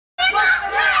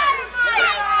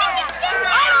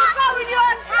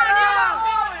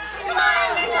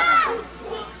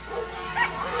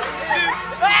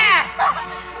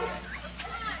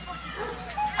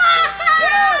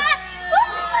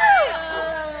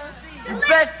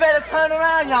guys better turn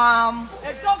around,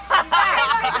 Hey, don't come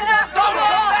back! Don't come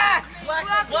back! What?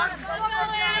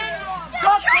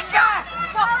 Don't come back!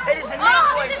 There's a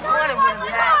neighborhood corner with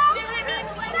him now.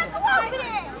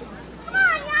 Come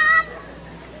on, Yum!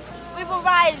 We were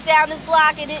riding down this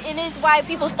block, and these white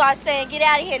people start saying, "Get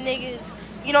out of here, niggas.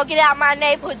 You know, get out of my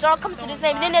neighborhood. Don't come to this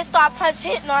neighborhood." Then they start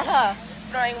hitting on her.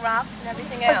 Throwing rocks and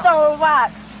everything else. Throwing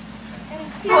rocks.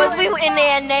 Because we were in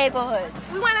their neighborhood.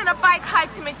 We went on a bike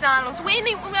hike to McDonald's. We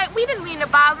didn't mean to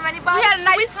bother anybody. We had a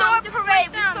nice parade. We saw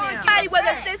everybody with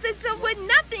us. They said, we're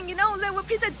nothing, you know. They were a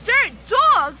piece of dirt,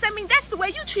 dogs. I mean, that's the way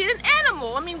you treat an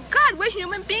animal. I mean, God, we're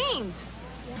human beings.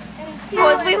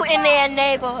 Because we were in their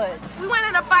neighborhood. We went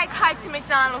on a bike hike to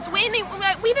McDonald's. We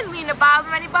didn't mean to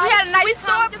bother anybody. We had a nice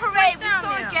parade. We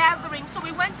saw a gathering, so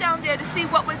we went down there to see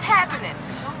what was happening.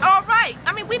 All right.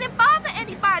 I mean, we didn't bother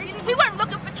anybody. We weren't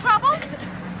looking for trouble.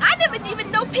 I never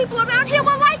even know people around here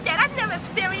were like that. I've never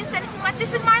experienced anything like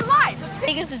this in my life.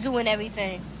 Niggas are doing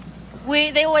everything.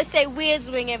 They always say we're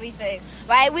doing everything,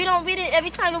 right? Every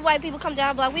time the white people come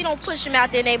down the block, we don't push them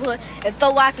out their neighborhood and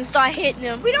throw rocks and start hitting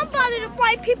them. We don't bother the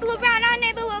white people around our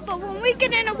neighborhood, but when we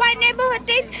get in a white neighborhood,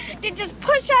 they just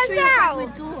push us out.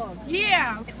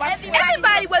 Yeah.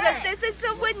 Everybody with us, they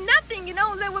said, we're nothing, you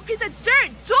know. They were a piece of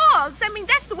dirt, dogs. I mean,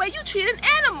 that's the way you treat an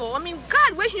animal. I mean,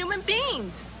 God, we're human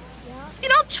beings. You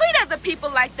don't treat other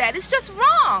people like that. It's just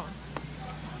wrong.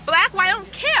 Black, white, I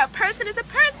don't care. A person is a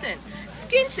person.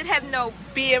 Skin should have no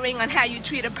bearing on how you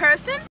treat a person.